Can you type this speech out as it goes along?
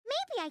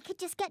I could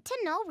just get to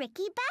know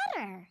Ricky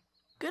better.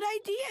 Good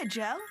idea,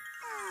 Joe.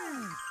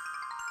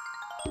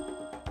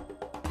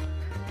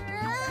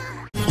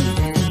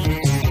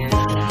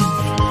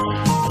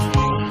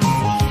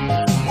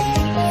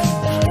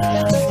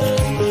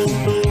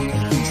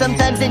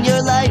 Sometimes in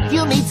your life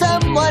you meet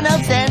someone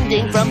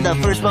outstanding. From the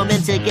first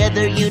moment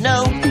together, you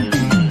know.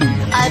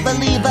 I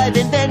believe I've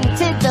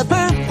invented the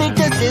perfect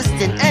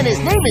assistant, and his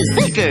name is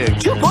Vicar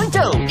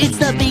 2.0. It's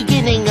the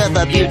beginning of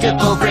a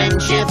beautiful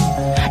friendship.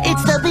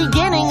 It's the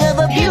beginning of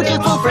a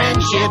beautiful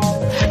friendship.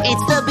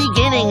 It's the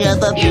beginning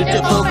of a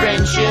beautiful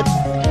friendship.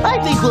 I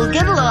think we'll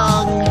get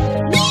along.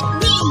 Beep,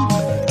 beep.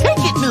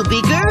 Take it, new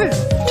Beaker.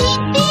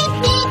 Beep, beep,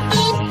 beep,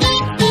 beep,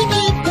 beep, beep,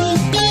 beep, beep,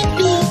 beep, beep,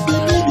 beep,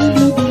 beep,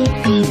 beep.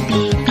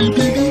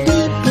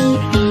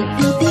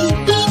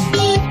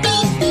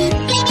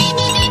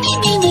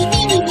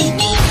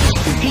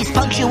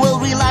 Punctual,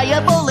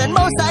 reliable, and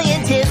most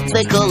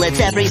scientifical. It's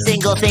every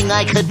single thing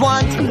I could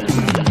want.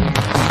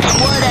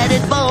 One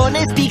added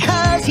bonus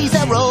because he's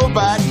a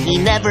robot. He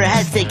never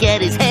has to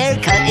get his hair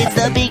cut. It's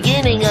the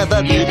beginning of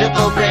a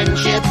beautiful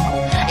friendship.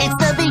 It's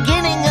the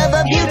beginning of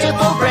a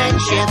beautiful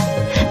friendship.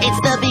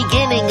 It's the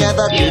beginning of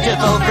a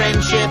beautiful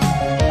friendship.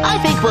 I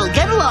think we'll get